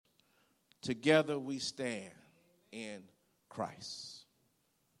Together we stand in Christ.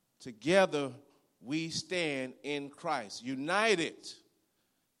 Together we stand in Christ, united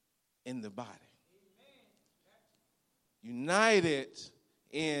in the body. United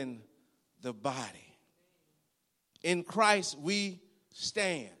in the body. In Christ we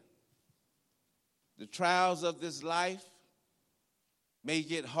stand. The trials of this life may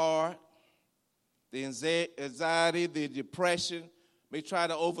get hard. The anxiety, the depression may try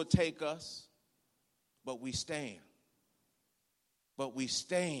to overtake us, but we stand. But we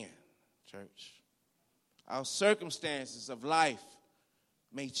stand, church. Our circumstances of life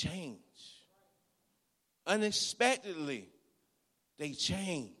may change. Unexpectedly, they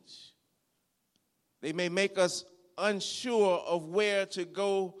change. They may make us unsure of where to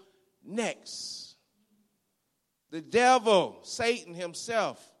go next. The devil, Satan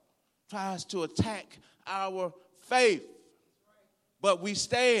himself, tries to attack our faith. But we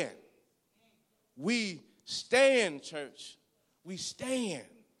stand. We stand, church. We stand.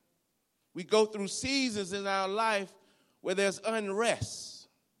 We go through seasons in our life where there's unrest,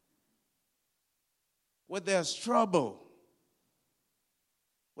 where there's trouble,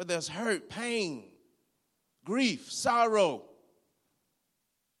 where there's hurt, pain, grief, sorrow.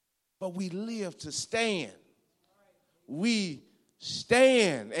 But we live to stand. We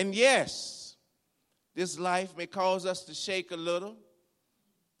stand. And yes, this life may cause us to shake a little,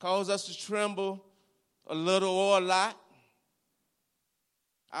 cause us to tremble a little or a lot.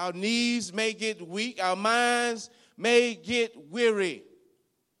 Our knees may get weak. Our minds may get weary.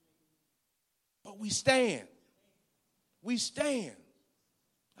 But we stand. We stand.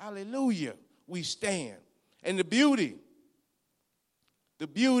 Hallelujah. We stand. And the beauty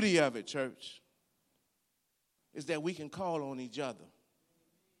of it, church, is that we can call on each other.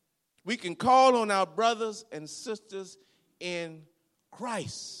 We can call on our brothers and sisters in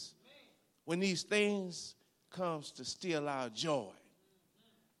Christ when these things comes to steal our joy.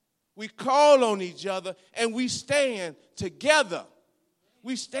 We call on each other and we stand together.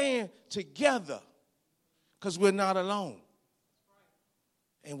 We stand together because we're not alone.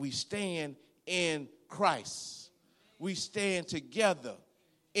 And we stand in Christ. We stand together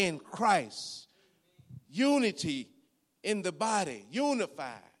in Christ. Unity in the body,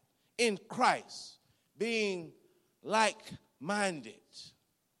 unified in Christ, being like-minded,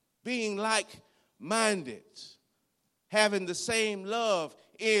 having the same love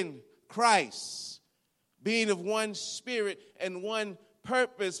in Christ, being of one spirit and one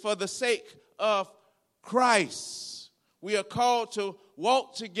purpose for the sake of Christ. We are called to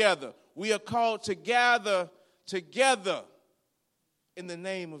walk together. We are called to gather together in the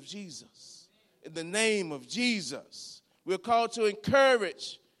name of Jesus. In the name of Jesus. We're called to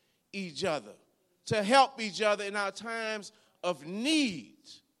encourage each other, to help each other in our times of need,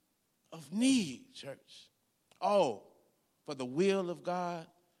 church. All for the will of God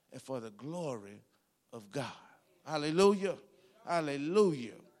and for the glory of God. Hallelujah.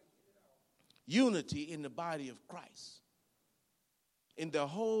 Hallelujah. Unity in the body of Christ. In the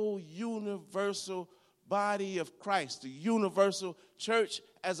whole universal body of Christ, the universal church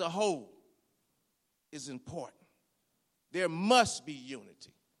as a whole is important. There must be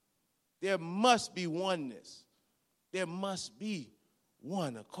unity. There must be oneness. There must be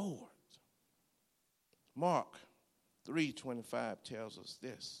one accord. Mark 3:25 tells us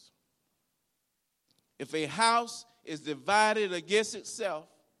this. If a house is divided against itself,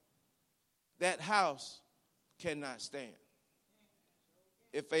 that house cannot stand.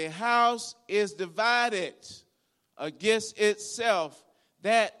 If a house is divided against itself,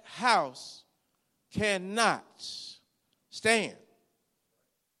 that house cannot stand.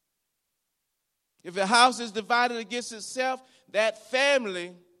 If a house is divided against itself, that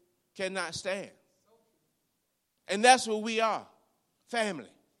family cannot stand. And that's what we are,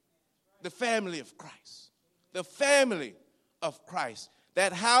 family. The family of Christ. The family of Christ.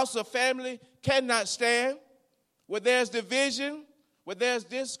 That house of family cannot stand. Where there's division, where there's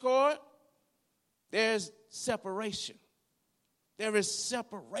discord, there's separation. There is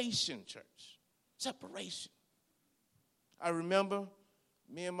separation, church. Separation. I remember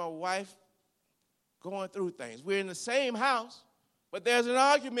me and my wife going through things. We're in the same house, but there's an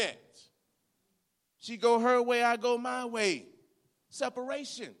argument. She go her way, I go my way.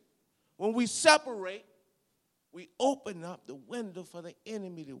 Separation. When we separate, we open up the window for the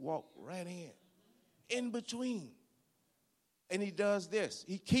enemy to walk right in between. And he does this.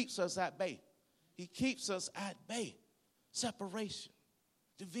 He keeps us at bay. He keeps us at bay. Separation.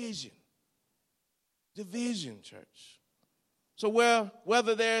 Division. Division, church. So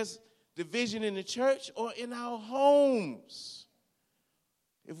whether there's division in the church or in our homes,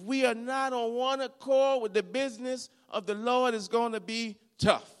 If we are not on one accord with the business of the Lord, it's going to be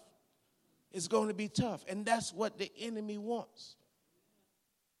tough. It's going to be tough. And that's what the enemy wants.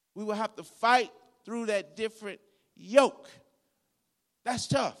 We will have to fight through that different yoke. That's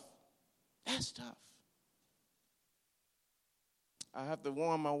tough. That's tough. I have to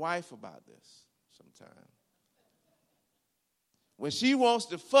warn my wife about this sometime. When she wants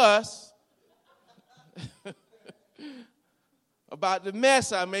to fuss about the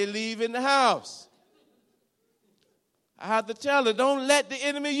mess I may leave in the house, I have to tell her, don't let the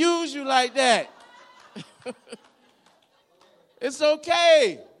enemy use you like that. It's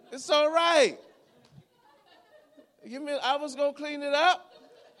okay. It's all right. I was going to clean it up.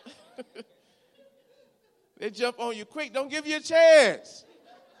 They jump on you quick. Don't give you a chance.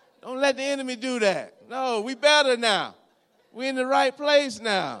 Don't let the enemy do that. No, we better now. We're in the right place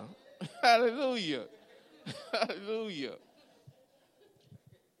now. Hallelujah. Hallelujah.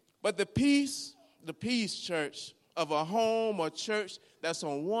 But the peace, church, of a home or church that's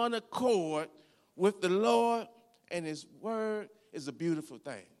on one accord with the Lord and his word is a beautiful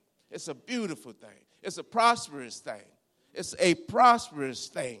thing. It's a beautiful thing. It's a prosperous thing. It's a prosperous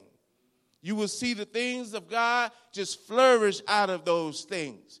thing. You will see the things of God just flourish out of those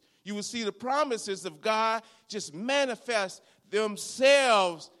things. You will see the promises of God just manifest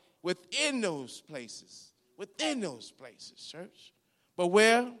themselves within those places. Within those places, church. But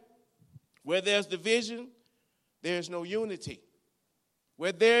where there's division, there's no unity.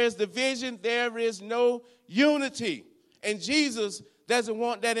 Where there is division, there is no unity. And Jesus doesn't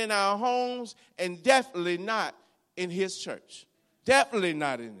want that in our homes, and definitely not in his church. Definitely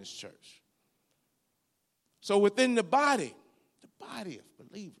not in his church. So within the body of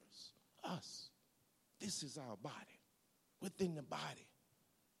believers, us, this is our body. Within the body,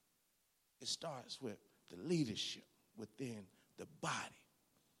 it starts with the leadership within the body.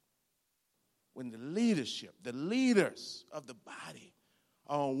 When the leaders of the body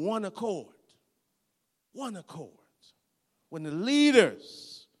are on one accord, when the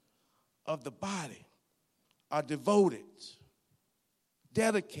leaders of the body are devoted,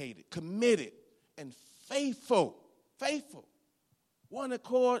 dedicated, committed, and faithful, one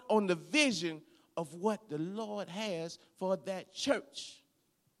accord on the vision of what the Lord has for that church,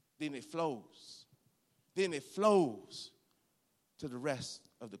 then it flows. Then it flows to the rest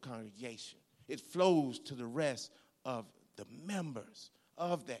of the congregation. It flows to the rest of the members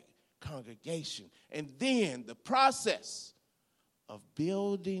of that congregation. And then the process of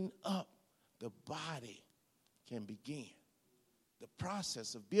building up the body can begin. The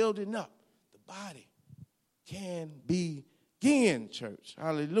process of building up the body can begin, church.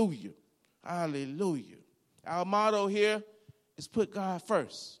 Hallelujah. Hallelujah. Our motto here is put God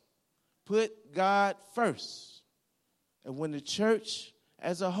first. Put God first. And when the church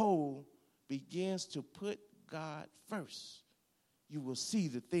as a whole begins to put God first, you will see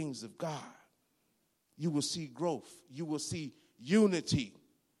the things of God. You will see growth. You will see unity.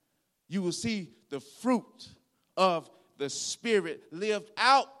 You will see the fruit of the Spirit lived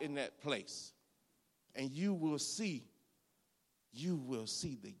out in that place. And you will see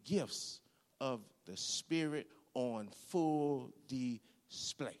the gifts of the Spirit on full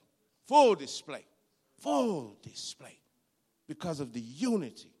display. Full display. Full display. Because of the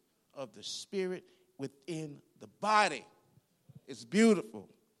unity of the Spirit within the body. It's beautiful.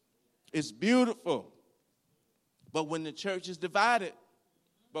 It's beautiful. But when the church is divided,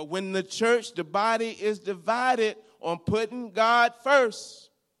 the body is divided on putting God first,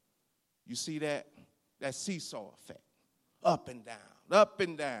 you see that seesaw effect. Up and down, up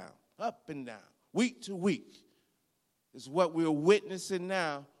and down, up and down. Week to week is what we're witnessing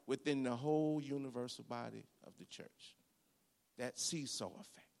now within the whole universal body of the church. That seesaw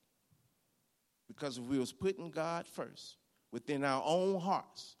effect. Because if we was putting God first within our own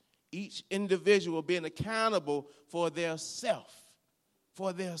hearts, each individual being accountable for their self,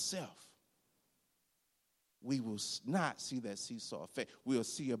 we will not see that seesaw effect. We'll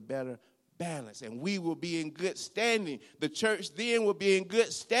see a better balance, and we will be in good standing. The church then will be in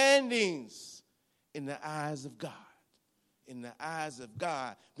good standings in the eyes of God. In the eyes of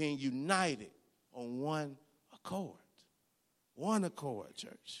God, being united on one accord. One accord,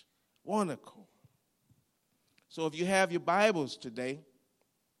 church. One accord. So if you have your Bibles today,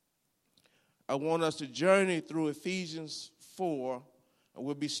 I want us to journey through Ephesians 4, and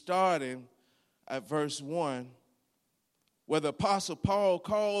we'll be starting at verse 1, where the Apostle Paul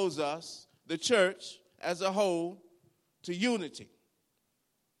calls us, the church as a whole, to unity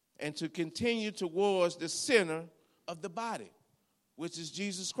and to continue towards the center of the body, which is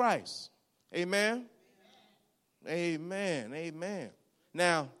Jesus Christ. Amen? Amen. Amen.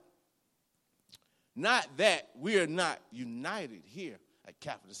 Now, not that we are not united here at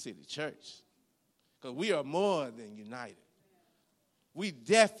Capital City Church, because we are more than united. We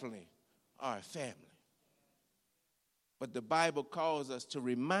definitely are a family. But the Bible calls us to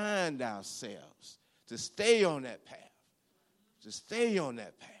remind ourselves to stay on that path, to stay on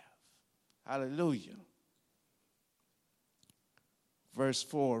that path. Hallelujah. Verse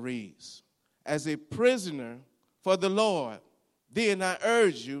 4 reads, as a prisoner for the Lord, then I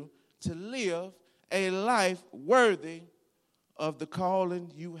urge you to live a life worthy of the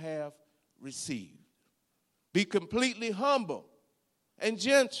calling you have received. Be completely humble and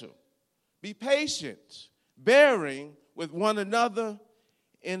gentle. Be patient, bearing with one another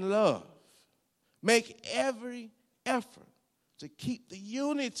in love. Make every effort to keep the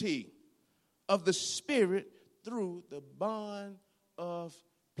unity of the Spirit through the bond of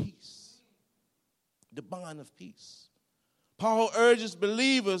peace. The bond of peace. Paul urges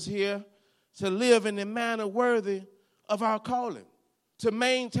believers here to live in a manner worthy of our calling, to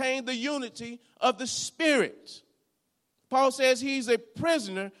maintain the unity of the Spirit. Paul says he's a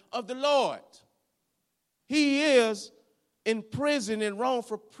prisoner of the Lord. He is in prison in Rome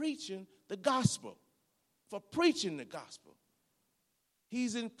for preaching the gospel,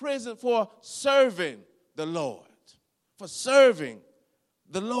 He's in prison for serving the Lord,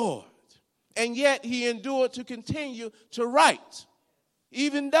 And yet he endured to continue to write,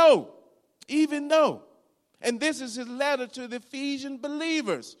 even though. And this is his letter to the Ephesian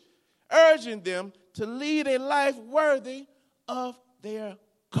believers, urging them to lead a life worthy of their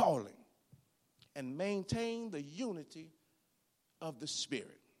calling and maintain the unity of the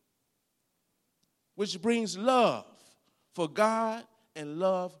Spirit, which brings love for God and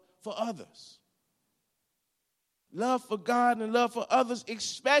love for others. Love for God and love for others,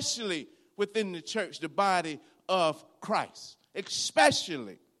 especially within the church, the body of Christ,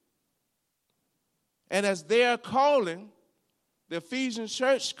 especially. And as their calling, the Ephesian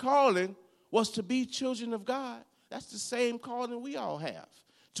church calling was to be children of God. That's the same calling we all have,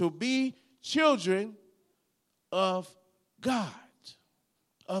 to be children of God.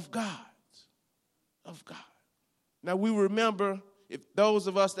 Now we remember, if those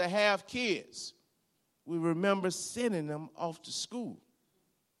of us that have kids, we remember sending them off to school.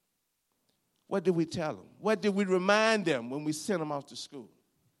 What did we tell them? What did we remind them when we sent them off to school?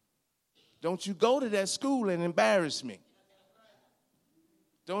 Don't you go to that school and embarrass me.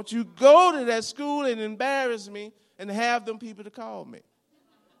 Don't you go to that school and embarrass me and have them people to call me.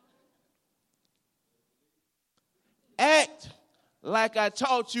 Act like I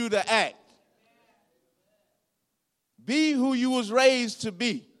taught you to act. Be who you was raised to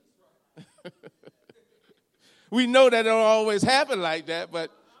be. We know that it don't always happen like that,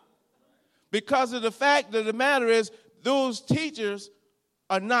 but because of the fact of the matter is, those teachers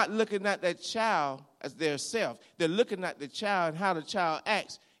are not looking at that child as their self. They're looking at the child and how the child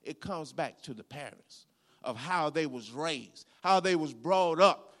acts. It comes back to the parents of how they was raised, how they was brought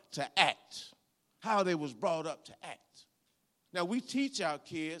up to act, Now, we teach our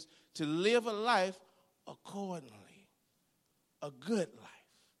kids to live a life accordingly, a good life,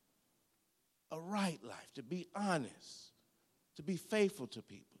 a right life, to be honest, to be faithful to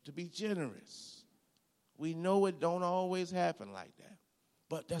people, to be generous. We know it don't always happen like that,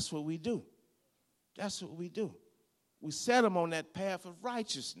 but that's what we do. We set them on that path of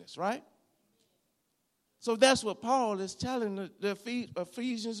righteousness, right? So that's what Paul is telling the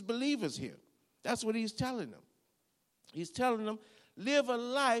Ephesians believers here. That's what he's telling them. He's telling them, live a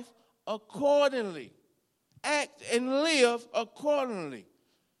life accordingly. Act and live accordingly.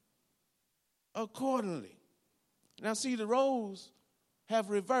 Now see, the roles have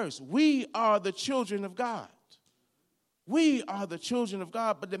reversed. We are the children of God.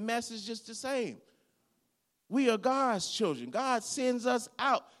 But the message is just the same. We are God's children. God sends us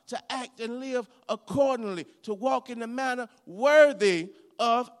out to act and live accordingly, to walk in a manner worthy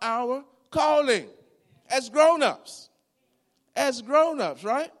of our calling as grown-ups.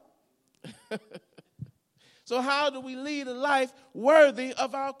 Right? So how do we lead a life worthy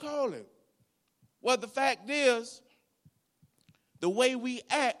of our calling? Well, the fact is, the way we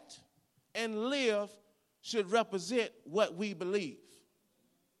act and live should represent what we believe.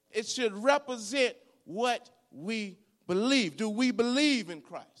 It should represent what we believe. Do we believe in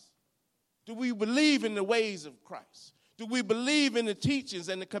Christ? Do we believe in the ways of Christ? Do we believe in the teachings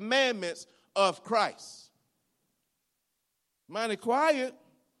and the commandments of Christ? Mighty quiet.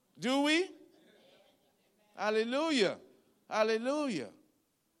 Do we? Hallelujah.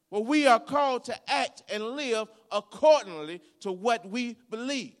 Well, we are called to act and live accordingly to what we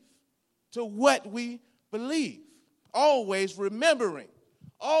believe. Always remembering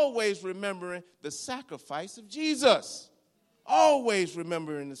always remembering the sacrifice of Jesus. Always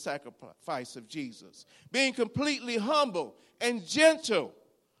remembering the sacrifice of Jesus. Being completely humble and gentle,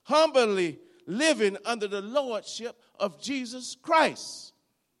 humbly living under the lordship of Jesus Christ.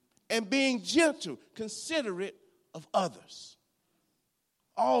 And being gentle, considerate of others.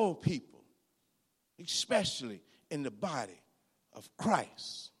 All people, especially in the body of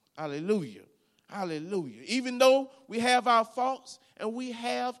Christ. Hallelujah. Hallelujah. Even though we have our faults and we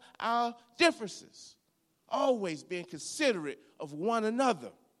have our differences, always being considerate of one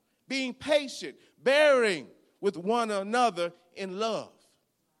another, being patient, bearing with one another in love.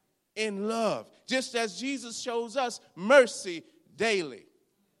 In love. Just as Jesus shows us mercy daily.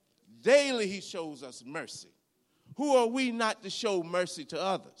 Daily he shows us mercy. Who are we not to show mercy to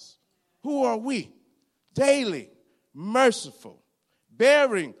others? Who are we? Daily, merciful,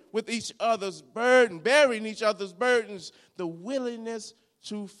 bearing with each other's burden, bearing each other's burdens, the willingness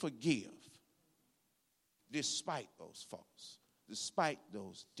to forgive. Despite those faults, despite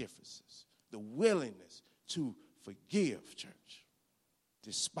those differences, the willingness to forgive, church.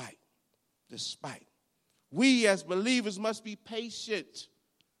 Despite. We as believers must be patient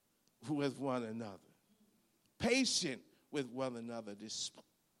with one another. Patient with one another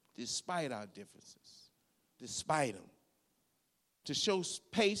despite our differences. Despite them. To show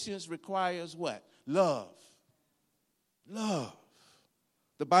patience requires what? Love. Love.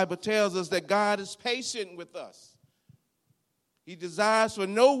 The Bible tells us that God is patient with us. He desires for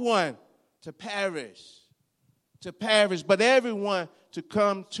no one to perish, but everyone to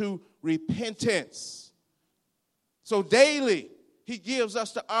come to repentance. So daily, he gives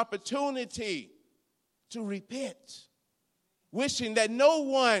us the opportunity to repent, wishing that no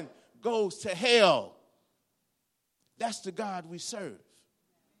one goes to hell. That's the God we serve.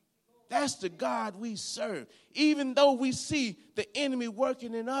 That's the God we serve. Even though we see the enemy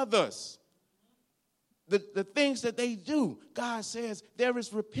working in others, the things that they do, God says there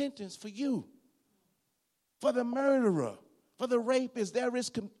is repentance for you. For the murderer, for the rapist, there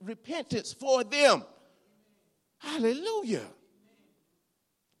is repentance for them. Hallelujah.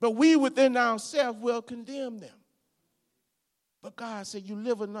 But we within ourselves will condemn them. But God said, you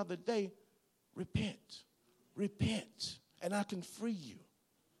live another day, repent, and I can free you.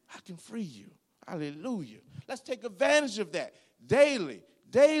 I can free you. Hallelujah. Let's take advantage of that.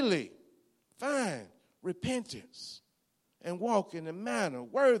 Daily, find repentance and walk in a manner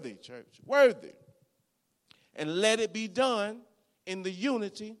worthy, church, worthy. And let it be done in the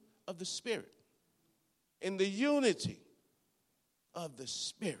unity of the Spirit. In the unity of the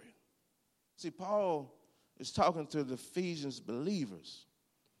Spirit. See, Paul is talking to the Ephesians believers,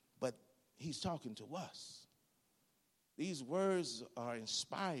 but he's talking to us. These words are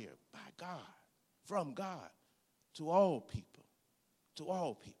inspired by God, from God, to all people, to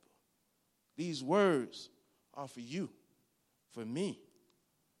all people. These words are for you, for me,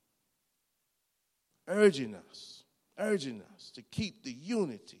 urging us to keep the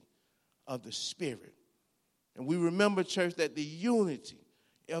unity of the Spirit. And we remember, church, that the unity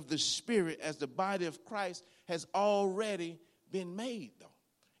of the Spirit as the body of Christ has already been made, though.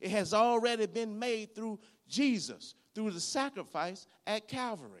 It has already been made through Jesus, through the sacrifice at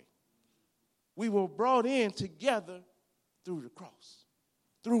Calvary. We were brought in together through the cross.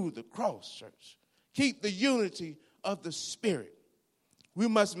 Through the cross, church. Keep the unity of the Spirit. We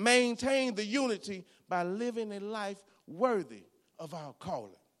must maintain the unity by living a life worthy of our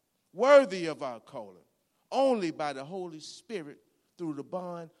calling. Worthy of our calling. Only by the Holy Spirit through the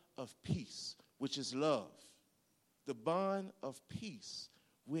bond of peace, which is love. The bond of peace,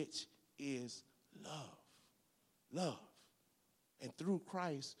 which is love. Love. And through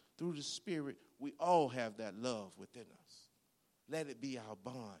Christ, through the Spirit, we all have that love within us. Let it be our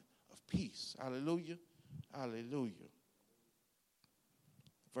bond of peace. Hallelujah. Hallelujah.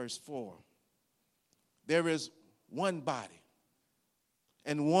 Verse 4. There is one body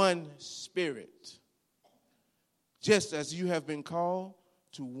and one Spirit, just as you have been called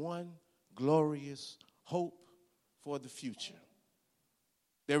to one glorious hope for the future.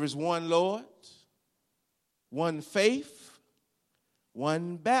 There is one Lord, one faith,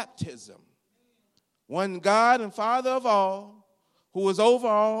 one baptism, one God and Father of all, who is over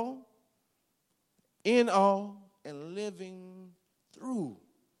all, in all, and living through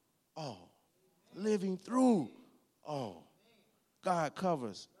all. Living through all. God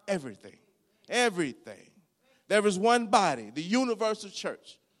covers everything. Everything. There is one body, the universal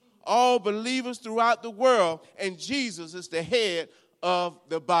church. All believers throughout the world, and Jesus is the head of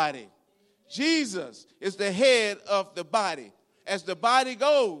the body. Jesus is the head of the body. As the body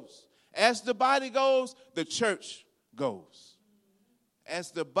goes, the church goes. As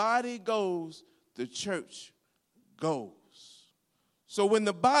the body goes, the church goes. So when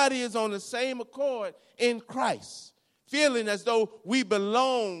the body is on the same accord in Christ, feeling as though we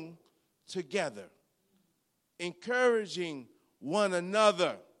belong together, encouraging one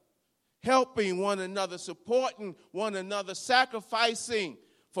another, helping one another, supporting one another, sacrificing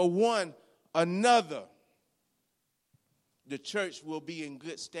for one another, the church will be in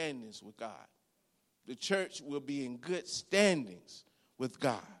good standings with God. The church will be in good standings with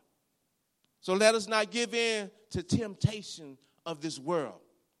God. So let us not give in to temptation of this world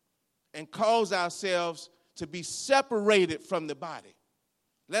and cause ourselves to be separated from the body.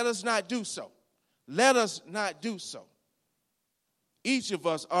 Let us not do so. Let us not do so. Each of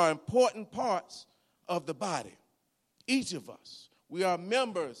us are important parts of the body. Each of us. We are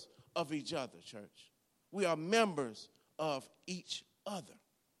members of each other, church. We are members of each other.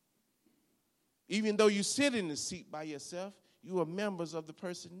 Even though you sit in the seat by yourself, you are members of the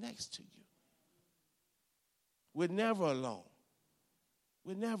person next to you. We're never alone.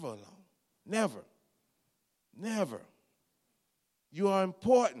 We're never alone. Never. Never. You are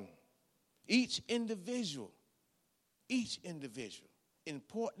important. Each individual,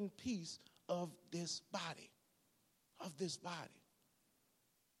 important piece of this body,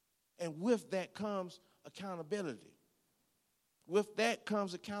 And with that comes accountability. With that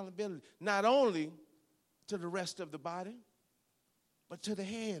comes accountability, not only to the rest of the body, but to the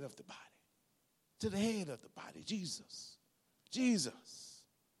head of the body. To the head of the body, Jesus. Jesus.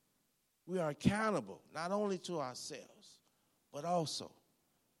 We are accountable not only to ourselves, but also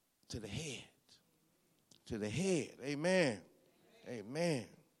to the head. To the head. Amen. Amen.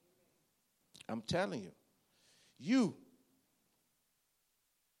 I'm telling you,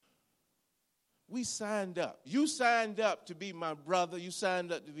 we signed up. You signed up to be my brother. You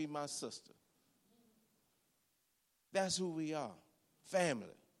signed up to be my sister. That's who we are. Family.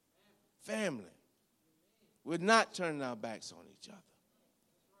 Family. We're not turning our backs on each other.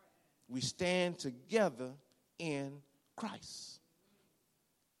 We stand together in Christ.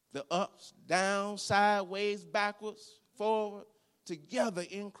 The ups, downs, sideways, backwards, forward, together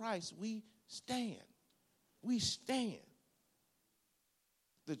in Christ, we stand. We stand.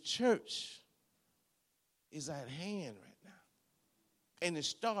 The church is at hand right now. And it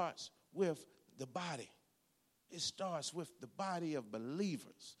starts with the body. It starts with the body of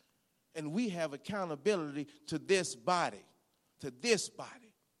believers. And we have accountability to this body,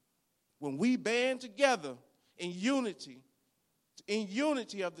 When we band together in unity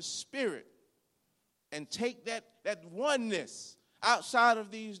of the Spirit, and take that oneness outside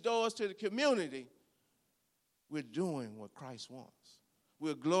of these doors to the community, we're doing what Christ wants.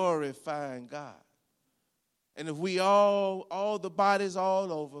 We're glorifying God. And if we all the bodies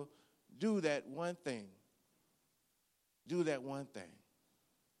all over, do that one thing,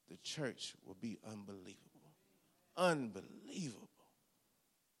 the church will be unbelievable. Unbelievable.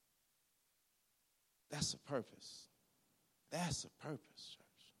 That's a purpose. That's a purpose,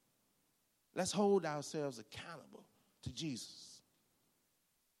 church. Let's hold ourselves accountable to Jesus.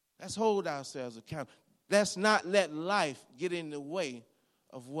 Let's hold ourselves accountable. Let's not let life get in the way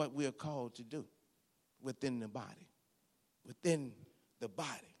of what we're called to do within the body. Within the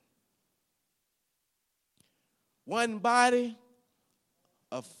body. One body,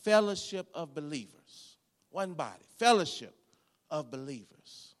 a fellowship of believers. One body, fellowship of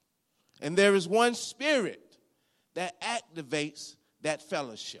believers. And there is one Spirit that activates that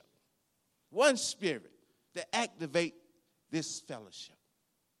fellowship. One Spirit that activates this fellowship.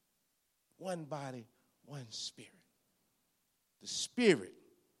 One body, one Spirit. The Spirit,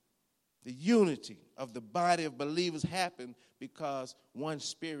 the unity of the body of believers happen because one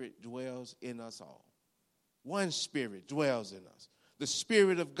Spirit dwells in us all. One Spirit dwells in us. The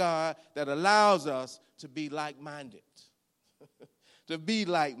Spirit of God that allows us to be like-minded. To be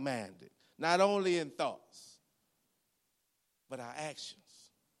like-minded. Not only in thoughts, but our actions.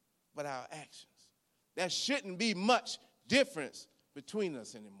 There shouldn't be much difference between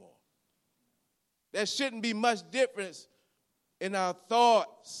us anymore. There shouldn't be much difference in our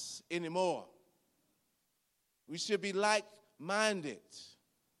thoughts anymore. We should be like-minded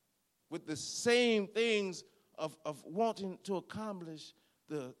with the same things of wanting to accomplish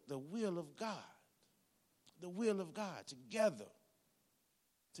the will of God. The will of God together.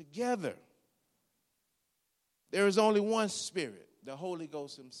 Together. There is only one Spirit, the Holy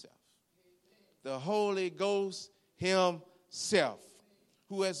Ghost himself. The Holy Ghost himself,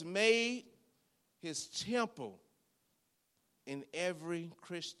 who has made his temple in every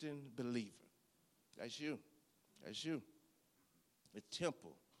Christian believer. That's you. That's you. The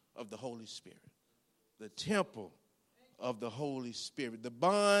temple of the Holy Spirit. The temple of the Holy Spirit, the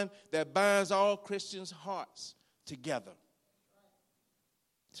bond that binds all Christians' hearts together.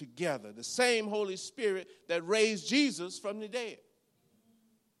 Together. The same Holy Spirit that raised Jesus from the dead.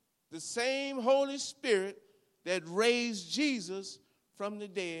 The same Holy Spirit that raised Jesus from the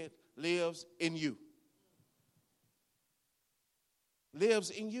dead lives in you. Lives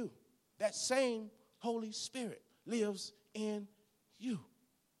in you. That same Holy Spirit lives in you.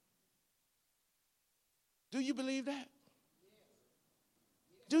 Do you believe that?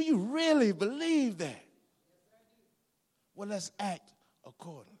 Do you really believe that? Well, let's act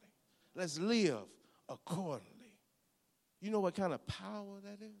accordingly. Let's live accordingly. You know what kind of power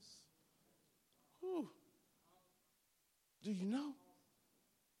that is? Whew. Do you know?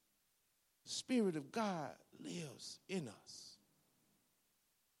 The Spirit of God lives in us.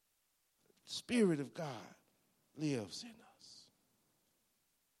 The Spirit of God lives in us.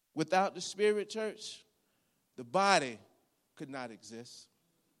 Without the Spirit, church, the body could not exist.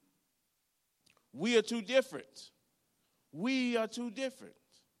 We are too different. We are too different.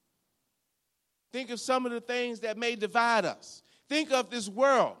 Think of some of the things that may divide us. Think of this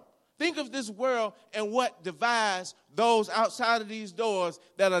world. Think of this world and what divides those outside of these doors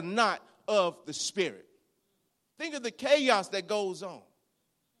that are not of the Spirit. Think of the chaos that goes on.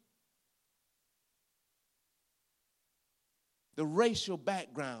 The racial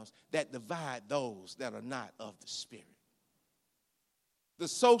backgrounds that divide those that are not of the Spirit. The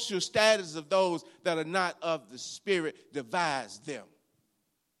social status of those that are not of the Spirit divides them.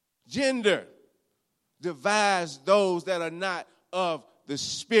 Gender divides those that are not of the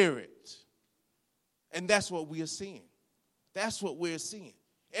Spirit. And that's what we are seeing. That's what we're seeing.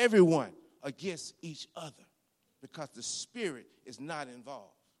 Everyone against each other because the Spirit is not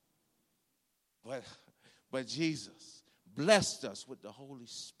involved. But Jesus blessed us with the Holy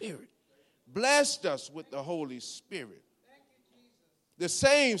Spirit. Blessed us with the Holy Spirit. The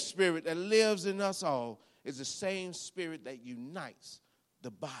same Spirit that lives in us all is the same Spirit that unites the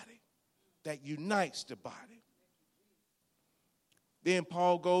body. That unites the body. Then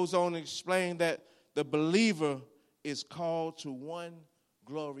Paul goes on to explain that the believer is called to one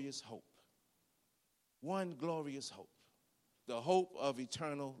glorious hope. One glorious hope. The hope of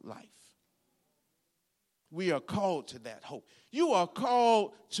eternal life. We are called to that hope. You are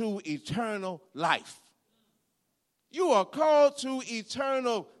called to eternal life. You are called to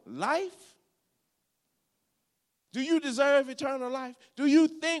eternal life. Do you deserve eternal life? Do you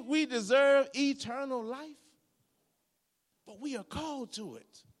think we deserve eternal life? But we are called to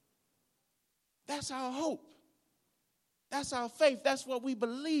it. That's our hope. That's our faith. That's what we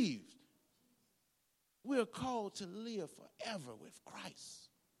believe. We are called to live forever with Christ.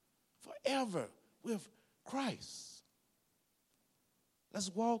 Forever with Christ. Let's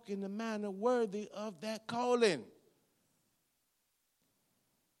walk in the manner worthy of that calling.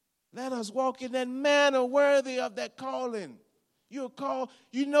 Let us walk in that manner worthy of that calling. You're called.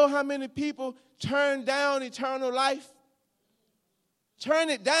 You know how many people turn down eternal life? Turn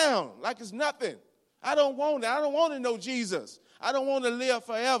it down like it's nothing. I don't want it. I don't want to know Jesus. I don't want to live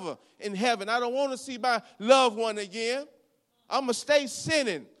forever in heaven. I don't want to see my loved one again. I'm going to stay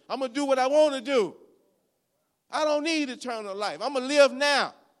sinning. I'm going to do what I want to do. I don't need eternal life. I'm going to live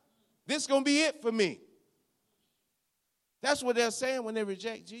now. This is going to be it for me. That's what they're saying when they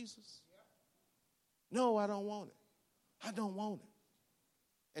reject Jesus. No, I don't want it. I don't want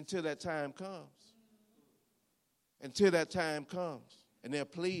it. Until that time comes. Until that time comes. And they're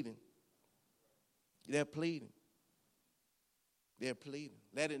pleading. They're pleading. They're pleading.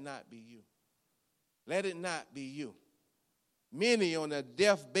 Let it not be you. Let it not be you. Many on their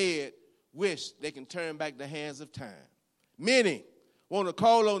deathbed wish they can turn back the hands of time. Many want to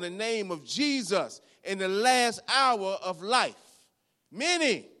call on the name of Jesus in the last hour of life.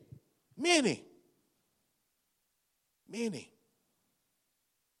 Many.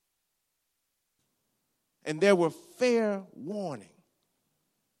 And there were fair warning.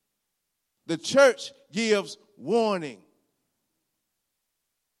 The church gives warning.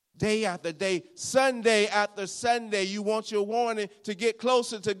 Day after day, Sunday after Sunday, you want your warning to get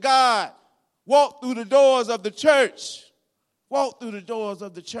closer to God. Walk through the doors of the church. Walk through the doors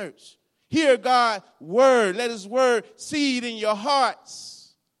of the church. Hear God's word. Let his word seed in your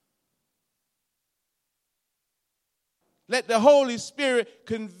hearts. Let the Holy Spirit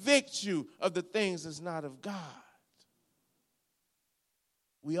convict you of the things that's not of God.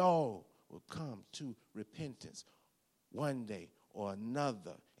 We all will come to repentance one day or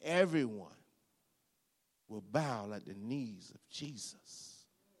another. Everyone will bow at the knees of Jesus.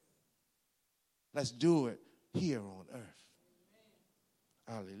 Let's do it here on earth.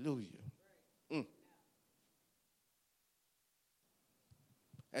 Hallelujah.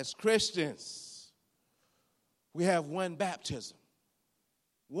 As Christians, we have one baptism.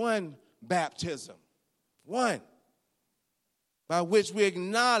 One baptism. One. By which we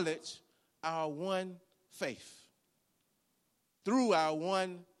acknowledge our one faith. Through our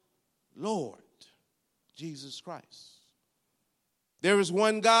one Lord, Jesus Christ. There is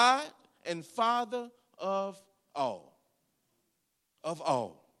one God and Father of all. Of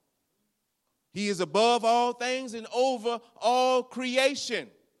all. He is above all things and over all creation.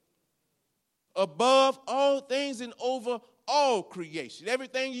 Above all things and over all creation.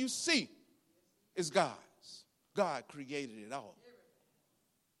 Everything you see is God's. God created it all.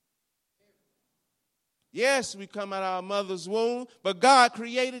 Yes, we come out of our mother's womb, but God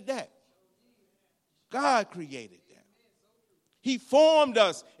created that. God created that. He formed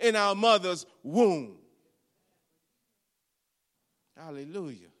us in our mother's womb.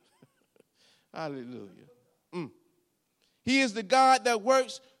 Hallelujah. Hallelujah. He is the God that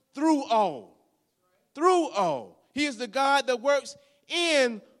works through all. Through all. He is the God that works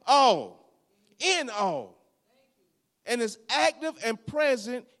in all. In all. And is active and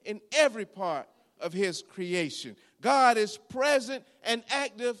present in every part of his creation. God is present and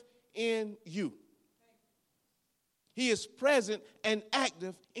active in you. He is present and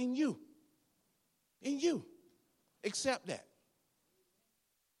active in you. In you. Accept that.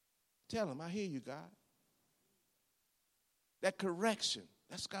 Tell him, I hear you, God. That correction,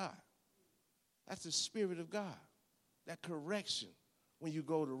 that's God. That's the Spirit of God. That correction when you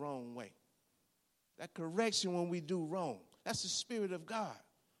go the wrong way. That correction when we do wrong. That's the Spirit of God.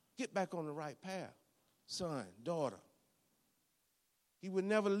 Get back on the right path, son, daughter. He would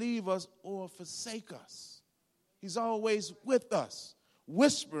never leave us or forsake us. He's always with us,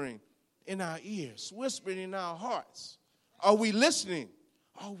 whispering in our ears, whispering in our hearts. Are we listening?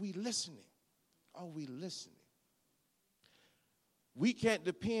 Are we listening? Are we listening? We can't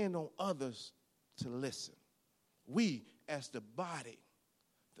depend on others to listen. We, as the body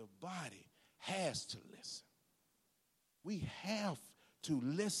has to listen. We have to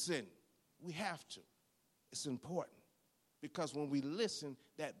listen. We have to. It's important. Because when we listen,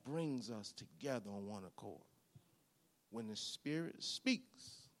 that brings us together on one accord. When the Spirit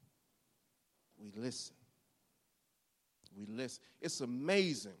speaks, we listen. We listen. It's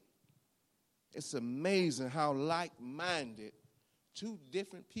amazing. It's amazing how like-minded two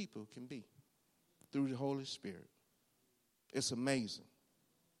different people can be through the Holy Spirit. It's amazing.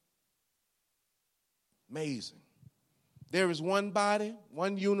 Amazing. There is one body,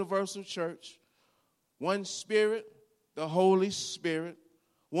 one universal church, one Spirit, the Holy Spirit,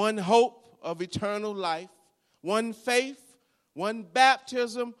 one hope of eternal life, one faith, one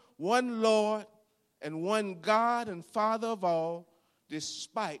baptism, one Lord, and one God and Father of all,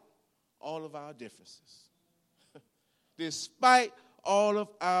 despite all of our differences. Despite all of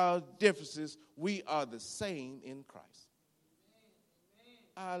our differences, we are the same in Christ.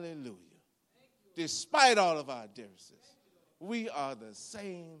 Hallelujah. Despite all of our differences, we are the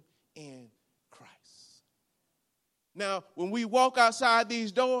same in Christ. Now, when we walk outside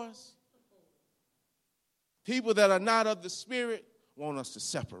these doors, people that are not of the Spirit want us to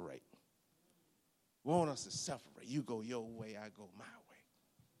separate. Want us to separate. You go your way, I go my way.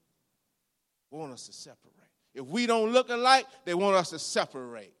 Want us to separate. If we don't look alike, they want us to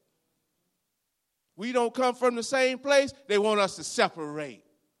separate. We don't come from the same place, they want us to separate.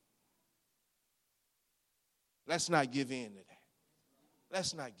 Let's not give in to that.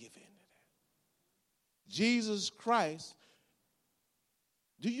 Let's not give in to that. Jesus Christ,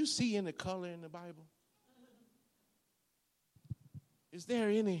 do you see any color in the Bible? Is there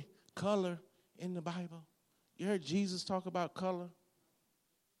any color in the Bible? You heard Jesus talk about color?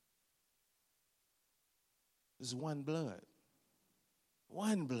 There's one blood.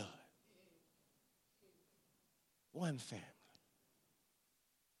 One blood. One family.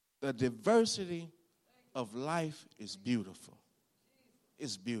 The diversity of life is beautiful.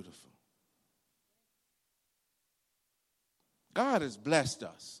 It's beautiful. God has blessed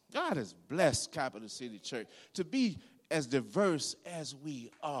us. God has blessed Capital City Church to be as diverse as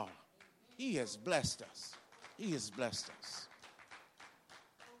we are. He has blessed us. He has blessed us.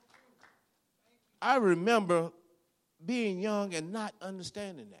 I remember being young and not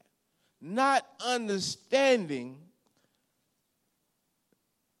understanding that. Not understanding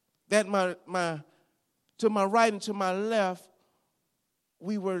that to my right and to my left,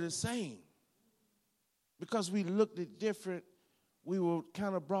 we were the same. Because we looked at different, we were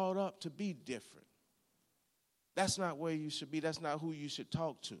kind of brought up to be different. That's not where you should be. That's not who you should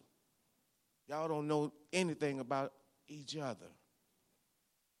talk to. Y'all don't know anything about each other.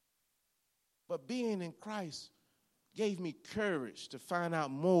 But being in Christ, gave me courage to find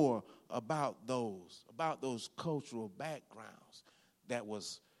out more about those cultural backgrounds that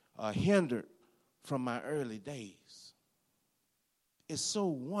was hindered from my early days. It's so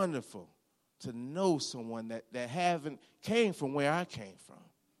wonderful to know someone that haven't came from where I came from.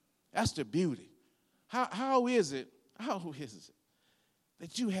 That's the beauty. How is it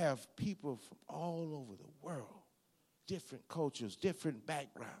that you have people from all over the world, different cultures, different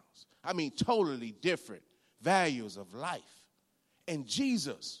backgrounds, I mean totally different values of life, and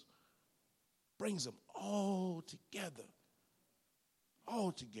Jesus brings them all together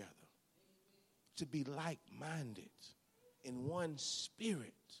to be like-minded in one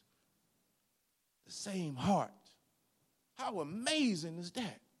spirit, the same heart. How amazing is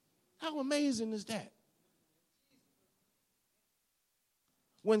that? How amazing is that?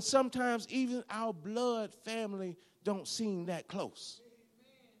 When sometimes even our blood family don't seem that close.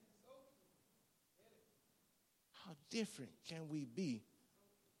 How different can we be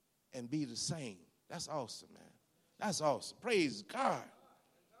and be the same? That's awesome, man. That's awesome. Praise God.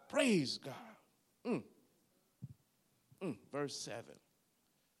 Praise God. Verse 7.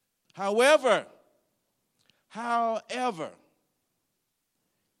 However,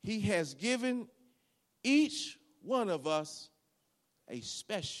 he has given each one of us a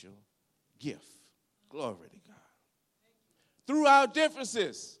special gift. Glory to God. Through our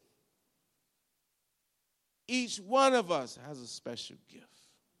differences, each one of us has a special gift.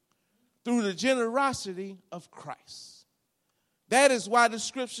 Through the generosity of Christ. That is why the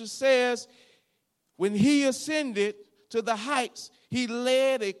scripture says, when he ascended to the heights, he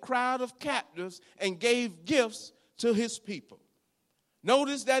led a crowd of captives and gave gifts to his people.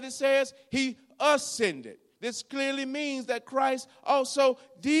 Notice that it says he ascended. This clearly means that Christ also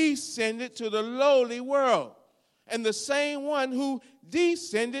descended to the lowly world. And the same one who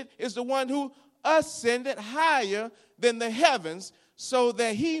descended is the one who ascended higher than the heavens so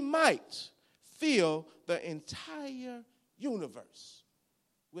that he might fill the entire universe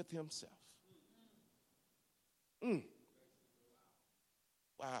with himself.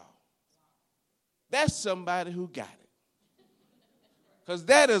 Wow. That's somebody who got it. Because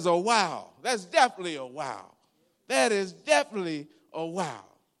that is a wow. That's definitely a wow. That is definitely a wow.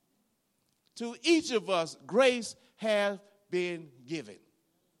 To each of us, grace has been given.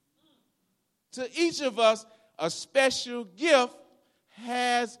 To each of us, a special gift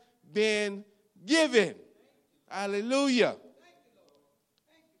has been given. Hallelujah.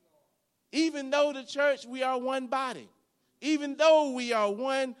 Even though the church, we are one body. Even though we are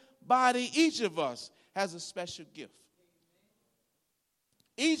one body, each of us has a special gift.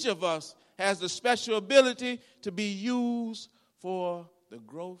 Each of us has the special ability to be used for the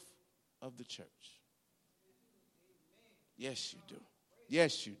growth of the church. Yes, you do.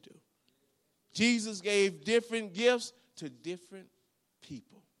 Yes, you do. Jesus gave different gifts to different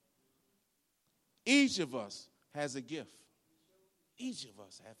people. Each of us has a gift. Each of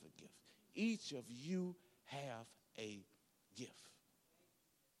us have a gift. Each of you have a gift.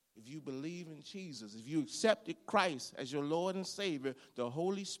 If you believe in Jesus, if you accepted Christ as your Lord and Savior, the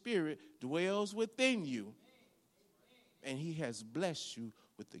Holy Spirit dwells within you, and he has blessed you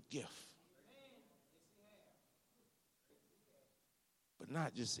with the gift. But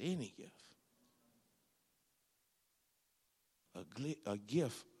not just any gift. A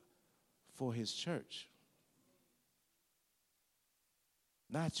gift for his church.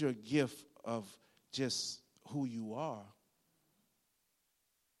 Not your gift of just who you are,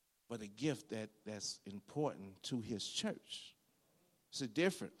 but a gift that's important to his church. It's a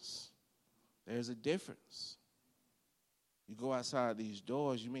difference. There's a difference. You go outside these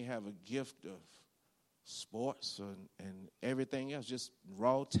doors, you may have a gift of sports and everything else, just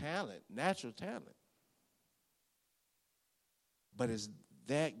raw talent, natural talent. But is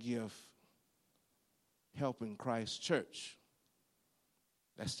that gift helping Christ's church?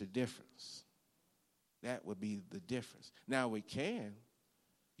 That's the difference. That would be the difference. Now we can.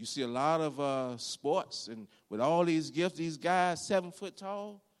 You see a lot of sports, and with all these gifts, these guys 7 foot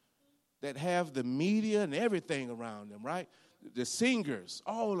tall that have the media and everything around them, right? The singers,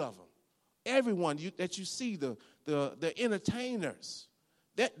 all of them. Everyone that you see, the entertainers,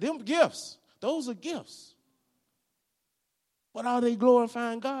 them gifts, those are gifts. But are they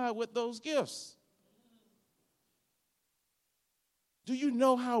glorifying God with those gifts? Do you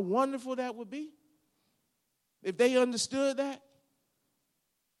know how wonderful that would be? If they understood that?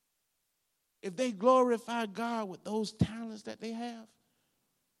 If they glorify God with those talents that they have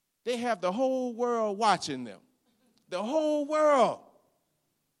the whole world watching them. The whole world.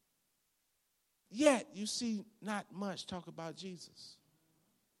 Yet, you see not much talk about Jesus.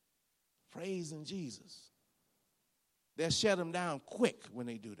 Praising Jesus. They'll shut them down quick when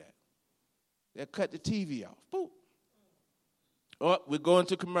they do that. They'll cut the TV off. Boop. Oh, we're going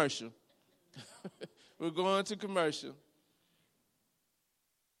to commercial. We're going to commercial.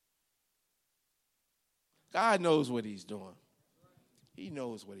 God knows what he's doing. He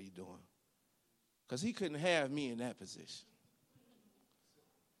knows what he's doing. Because he couldn't have me in that position.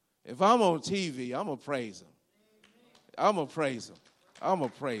 If I'm on TV, I'm going to praise him. I'm going to praise him. I'm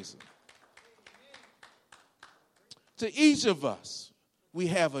going to praise him. To each of us, we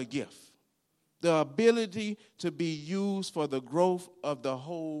have a gift. The ability to be used for the growth of the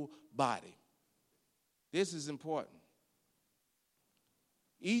whole body. This is important.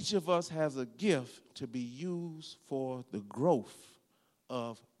 Each of us has a gift to be used for the growth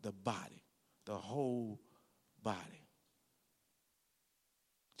of the body, the whole body.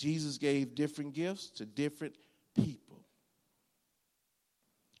 Jesus gave different gifts to different people.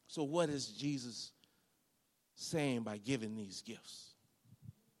 So what is Jesus saying by giving these gifts?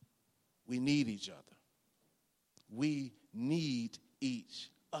 We need each other. We need each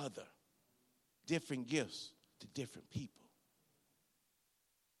other. Different gifts to different people.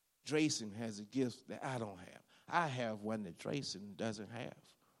 Drayson has a gift that I don't have. I have one that Drayson doesn't have.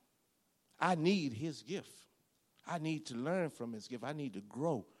 I need his gift. I need to learn from his gift. I need to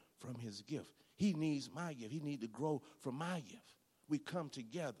grow from his gift. He needs my gift. He needs to grow from my gift. We come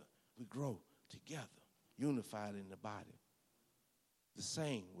together. We grow together, unified in the body. The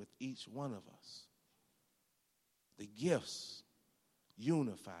same with each one of us. The gifts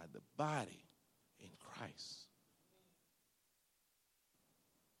unify the body in Christ.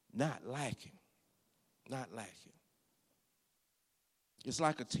 Not lacking. Not lacking. It's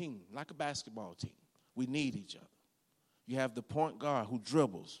like a team, like a basketball team. We need each other. You have the point guard who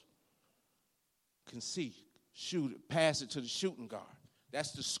dribbles, can see, shoot it, pass it to the shooting guard.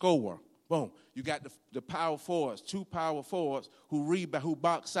 That's the scorer. Boom. You got the power forwards, two power forwards who rebound, who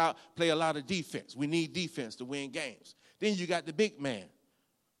box out, play a lot of defense. We need defense to win games. Then you got the big man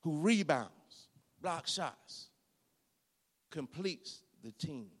who rebounds, blocks shots, completes the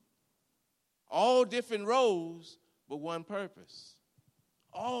team. All different roles, but one purpose.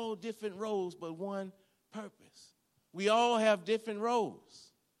 All different roles, but one purpose. We all have different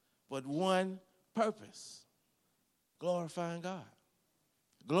roles, but one purpose. Glorifying God.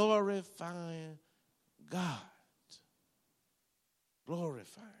 Glorifying God.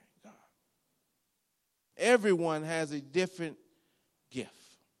 Glorifying God. Everyone has a different gift.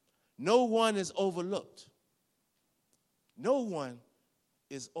 No one is overlooked. No one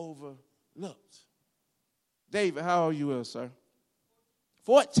is overlooked. David, how old are you, sir?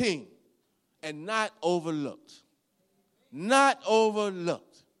 14. And not overlooked. Not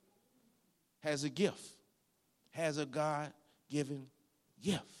overlooked. Has a gift. Has a God-given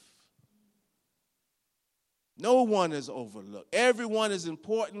gift. No one is overlooked. Everyone is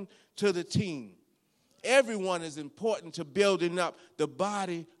important to the team. Everyone is important to building up the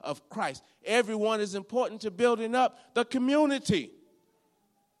body of Christ. Everyone is important to building up the community.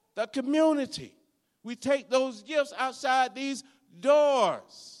 The community. We take those gifts outside these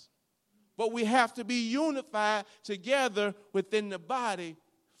doors. But we have to be unified together within the body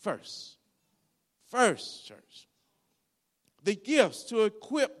first. First, church. The gifts to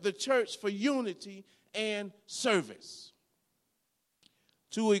equip the church for unity and service.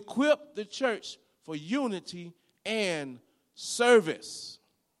 To equip the church for unity and service.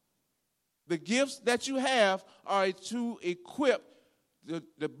 The gifts that you have are to equip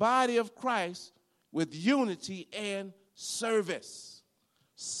the body of Christ with unity and service.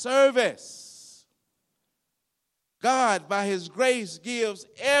 Service. God, by his grace, gives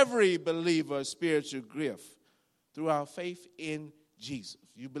every believer a spiritual gift through our faith in Jesus.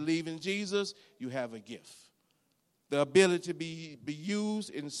 You believe in Jesus, you have a gift. The ability to be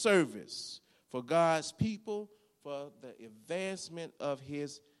used in service for God's people, for the advancement of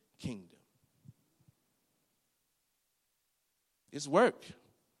his kingdom. It's work.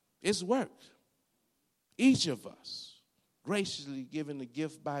 It's work. Each of us graciously given the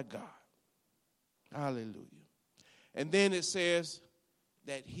gift by God. Hallelujah. And then it says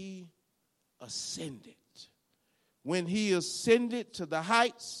that he ascended. When he ascended to the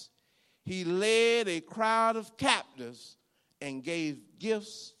heights, he led a crowd of captives and gave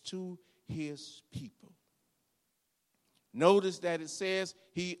gifts to his people. Notice that it says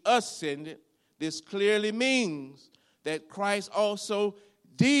he ascended. This clearly means that Christ also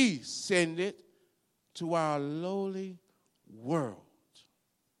descended to our lowly world.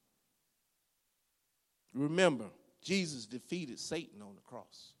 Remember, Jesus defeated Satan on the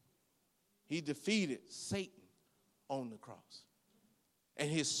cross. He defeated Satan on the cross. And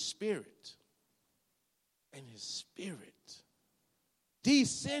his spirit and his spirit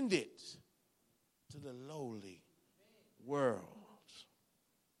descended to the lowly world,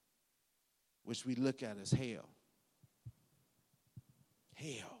 which we look at as hell.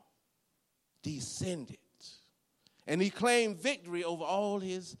 Hell descended. And he claimed victory over all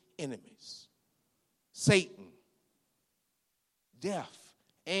his enemies. Satan, death,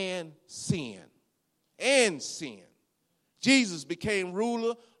 and sin. And sin. Jesus became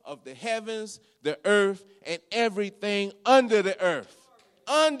ruler of the heavens, the earth, and everything under the earth.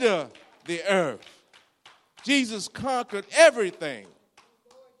 Under the earth. Jesus conquered everything.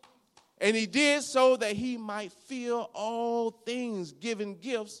 And he did so that he might fill all things, giving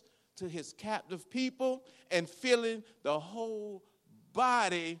gifts to his captive people and filling the whole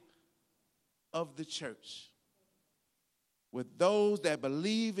body of the church. With those that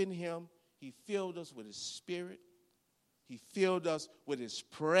believe in him, he filled us with his spirit. He filled us with his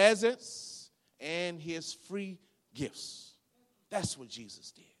presence and his free gifts. That's what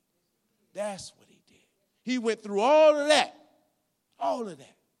Jesus did. That's what he did. He went through all of that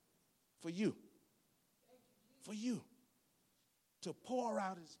for you, to pour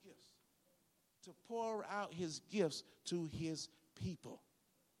out his gifts to his people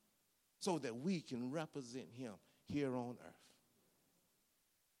so that we can represent him here on earth.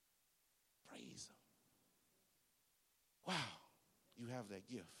 Praise him. Wow, you have that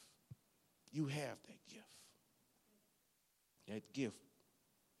gift. You have that gift. That gift.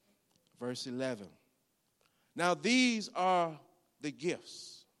 Verse 11. Now these are the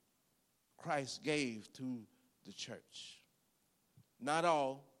gifts Christ gave to the church. Not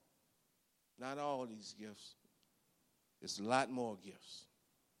all these gifts. It's a lot more gifts.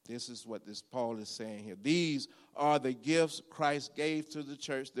 This is what this Paul is saying here. These are the gifts Christ gave to the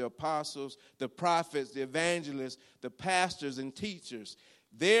church, the apostles, the prophets, the evangelists, the pastors and teachers.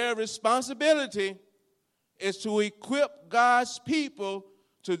 Their responsibility is to equip God's people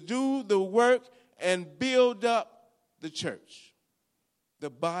to do the work and build up the church, the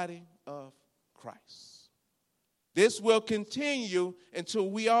body of Christ. This will continue until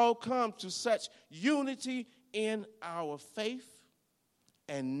we all come to such unity in our faith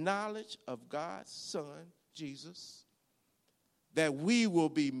and knowledge of God's Son, Jesus, that we will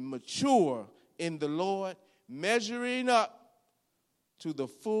be mature in the Lord, measuring up to the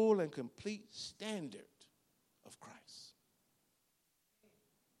full and complete standard of Christ.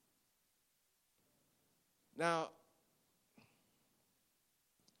 Now,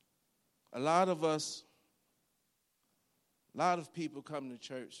 a lot of people come to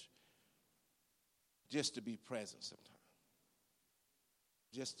church just to be present sometimes.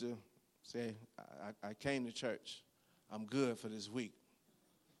 Just to say, I came to church. I'm good for this week.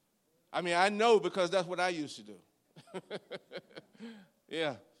 I mean, I know because that's what I used to do.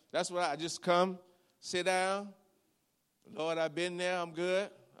 Yeah, that's what I just come, sit down. Lord, I've been there. I'm good.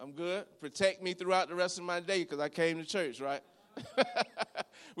 Protect me throughout the rest of my day because I came to church, right?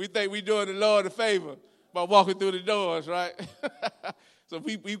 We think we're doing the Lord a favor by walking through the doors, right? So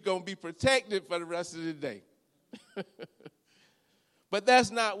we're going to be protected for the rest of the day. But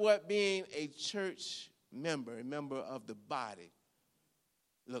that's not what being a church member, a member of the body,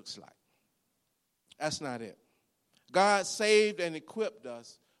 looks like. That's not it. God saved and equipped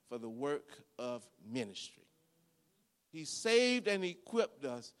us for the work of ministry. He saved and equipped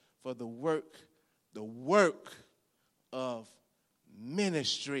us for the work of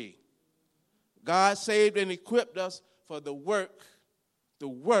ministry. God saved and equipped us for the work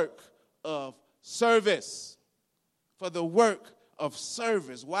of service. For the work of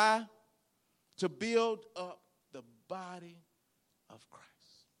service. Why? To build up the body of Christ.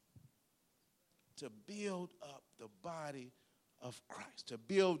 To build up the body of Christ. To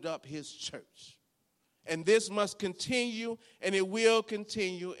build up his church. And this must continue, and it will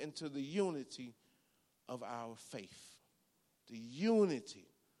continue into the unity of our faith. The unity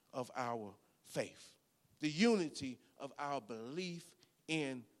of our faith. The unity of our belief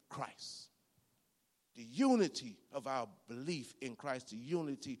in Christ. The unity of our belief in Christ, the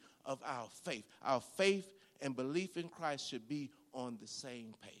unity of our faith. Our faith and belief in Christ should be on the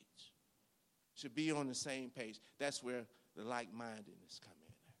same page. Should be on the same page. That's where the like-mindedness come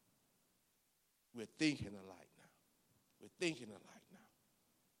in. We're thinking alike now.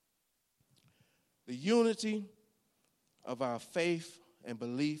 The unity of our faith and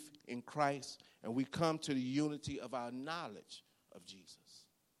belief in Christ, and we come to the unity of our knowledge of Jesus.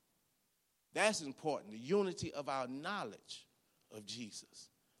 That's important, the unity of our knowledge of Jesus.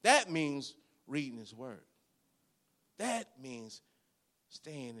 That means reading his word. That means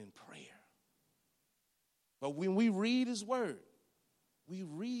staying in prayer. But when we read his word, we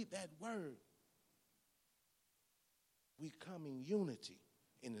read that word we come in unity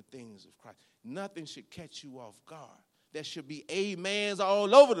in the things of Christ. Nothing should catch you off guard. There should be amens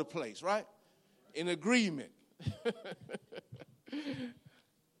all over the place, right? In agreement.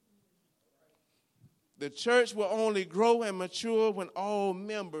 The church will only grow and mature when all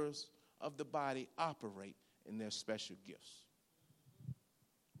members of the body operate in their special gifts.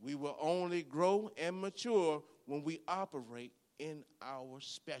 We will only grow and mature when we operate in our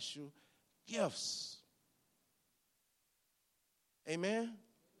special gifts. Amen?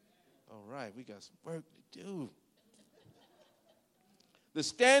 All right, we got some work to do. The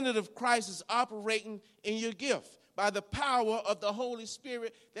standard of Christ is operating in your gift by the power of the Holy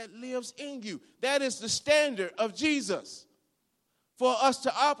Spirit that lives in you. That is the standard of Jesus. For us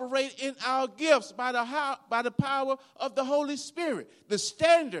to operate in our gifts by the power of the Holy Spirit. The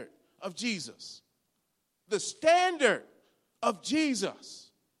standard of Jesus. The standard of Jesus.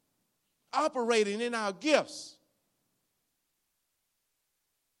 Operating in our gifts.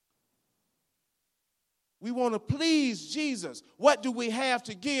 We want to please Jesus. What do we have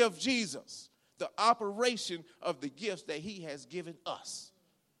to give Jesus? The operation of the gifts that he has given us.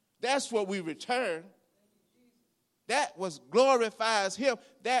 That's what we return. That was glorifies him.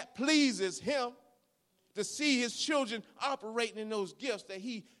 That pleases him to see his children operating in those gifts that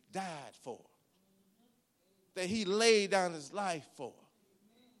he died for. That he laid down his life for.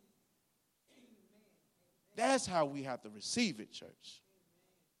 That's how we have to receive it, church.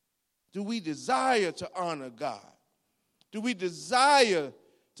 Do we desire to honor God? Do we desire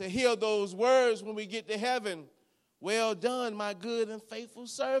to hear those words when we get to heaven? Well done, my good and faithful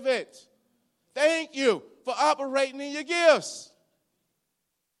servant. Thank you for operating in your gifts.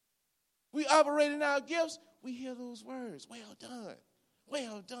 We operate in our gifts, we hear those words. Well done.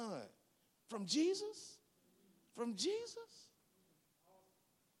 Well done. From Jesus? From Jesus?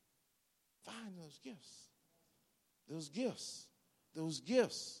 Find those gifts. Those gifts. Those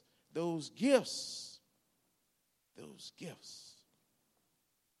gifts. Those gifts. Those gifts.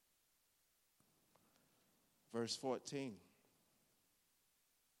 Verse 14.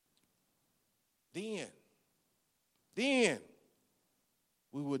 Then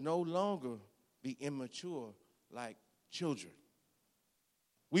we would no longer be immature like children.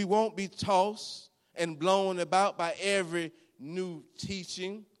 We won't be tossed and blown about by every new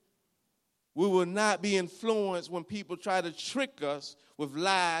teaching. We will not be influenced when people try to trick us with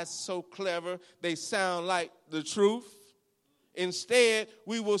lies so clever they sound like the truth. Instead,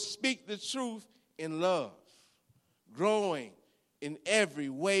 we will speak the truth in love, growing in every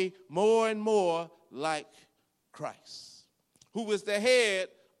way more and more like Christ, who is the head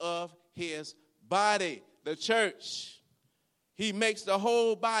of his body, the church. He makes the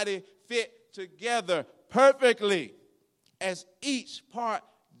whole body fit together perfectly as each part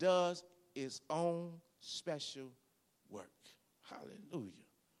does its own special work. Hallelujah.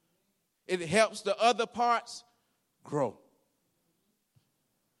 It helps the other parts grow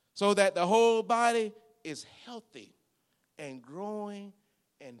so that the whole body is healthy and growing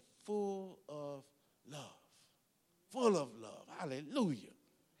and full of love. Full of love. Hallelujah.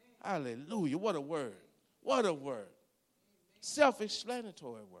 Hallelujah. What a word. What a word.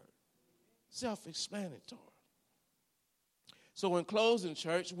 Self-explanatory word. Self-explanatory. So in closing,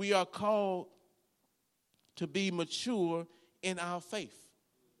 church, we are called to be mature in our faith.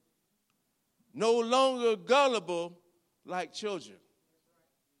 No longer gullible like children.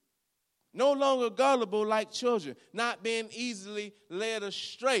 No longer gullible like children. Not being easily led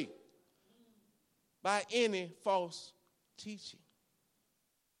astray by any false teaching.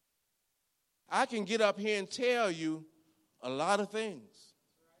 I can get up here and tell you a lot of things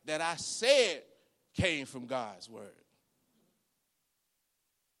that I said came from God's word.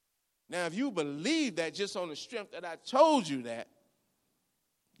 Now, if you believe that just on the strength that I told you that,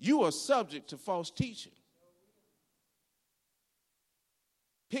 you are subject to false teaching.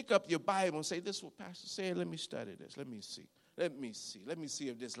 Pick up your Bible and say, this is what Pastor said. Let me study this. Let me see. Let me see. Let me see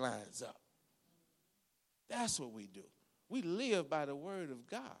if this lines up. That's what we do. We live by the word of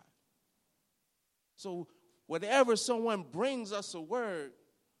God. So whatever someone brings us a word,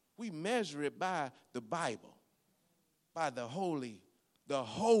 we measure it by the Bible, by the holy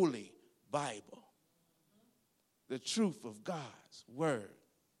Bible, the truth of God's word.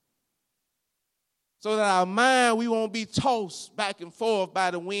 So that our mind, we won't be tossed back and forth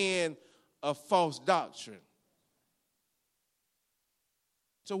by the wind of false doctrine.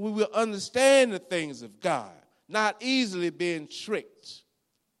 So we will understand the things of God, not easily being tricked.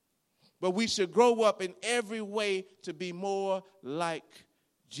 But we should grow up in every way to be more like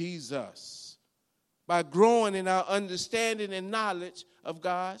Jesus by growing in our understanding and knowledge of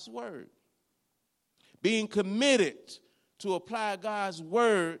God's word. Being committed to apply God's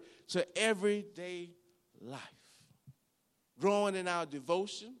word to everyday life. Growing in our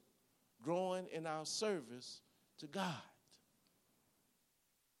devotion, growing in our service to God.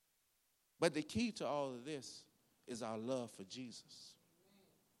 But the key to all of this is our love for Jesus.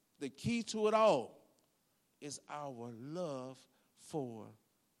 The key to it all is our love for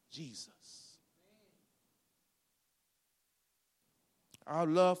Jesus. Our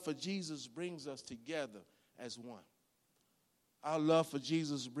love for Jesus brings us together as one. Our love for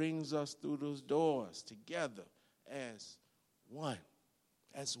Jesus brings us through those doors together as one.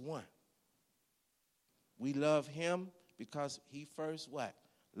 As one. We love him because he first what?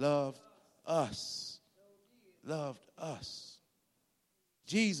 Loved us. Loved us.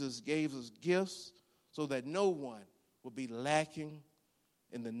 Jesus gave us gifts so that no one would be lacking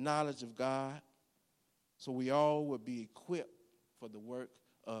in the knowledge of God, so we all would be equipped for the work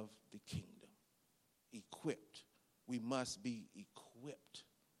of the kingdom. Equipped. We must be equipped.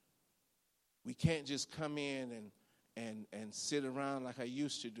 We can't just come in and sit around like I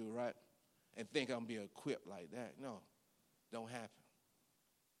used to do, right? And think I'm going to be equipped like that. No, don't happen.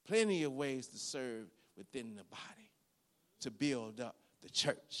 Plenty of ways to serve within the body to build up the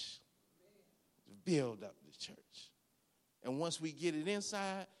church. To build up the church. And once we get it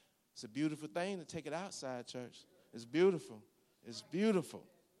inside, it's a beautiful thing to take it outside, church. It's beautiful. It's beautiful.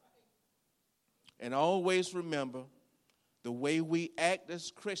 And always remember, the way we act as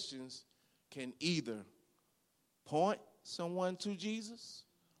Christians can either point someone to Jesus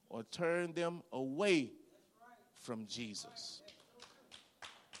or turn them away from Jesus.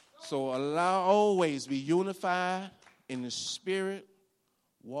 So always be unified in the spirit,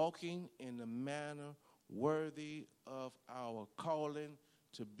 walking in the manner worthy of our calling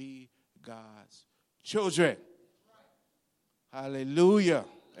to be God's children. Hallelujah.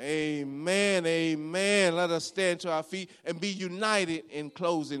 Amen. Amen. Let us stand to our feet and be united in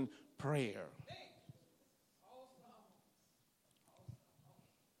closing prayer.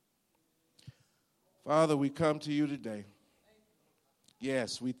 Father, we come to you today.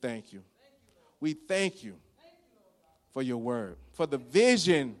 Yes, we thank you. We thank you for your word, for the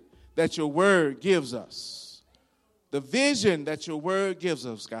vision that your word gives us. The vision that your word gives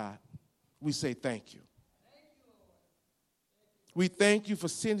us, God. We say thank you. We thank you for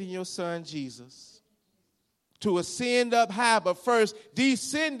sending your son, Jesus, to ascend up high, but first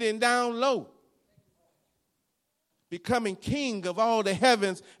descending down low, becoming king of all the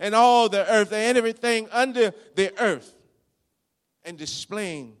heavens and all the earth and everything under the earth, and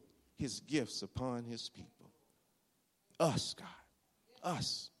displaying his gifts upon his people. Us, God.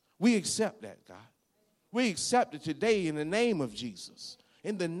 Us. We accept that, God. We accept it today in the name of Jesus.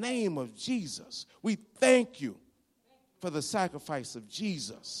 In the name of Jesus, we thank you for the sacrifice of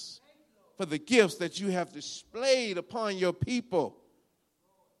Jesus, for the gifts that you have displayed upon your people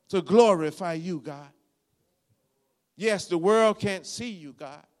to glorify you, God. Yes, the world can't see you,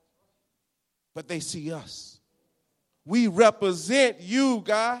 God, but they see us. We represent you,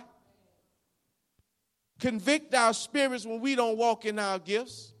 God. Convict our spirits when we don't walk in our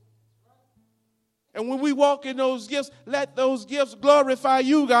gifts. And when we walk in those gifts, let those gifts glorify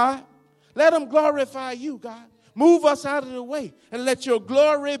you, God. Let them glorify you, God. Move us out of the way and let your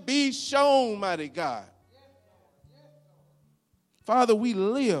glory be shown, mighty God. Father, we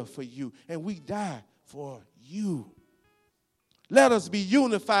live for you and we die for you. Let us be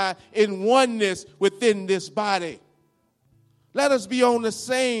unified in oneness within this body. Let us be on the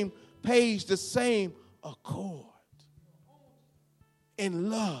same page, the same accord. In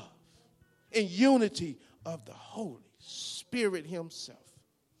love, in unity of the Holy Spirit himself.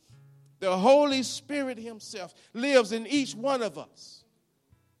 The Holy Spirit himself lives in each one of us.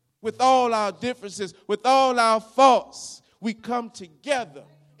 With all our differences, with all our faults, we come together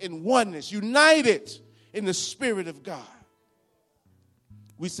in oneness, united in the Spirit of God.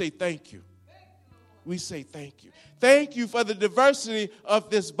 We say thank you. We say thank you. Thank you for the diversity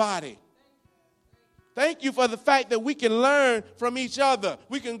of this body. Thank you for the fact that we can learn from each other.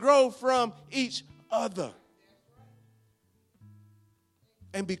 We can grow from each other.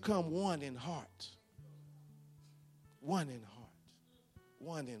 And become one in heart. One in heart.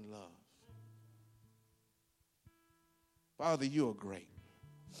 One in love. Father, you are great.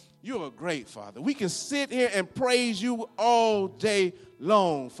 You are great, Father. We can sit here and praise you all day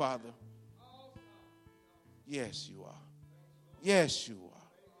long, Father. Yes, you are. Yes, you are.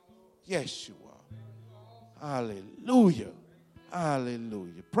 Yes, you are. Hallelujah.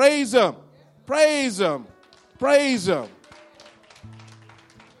 Hallelujah. Praise him. Praise him. Praise him.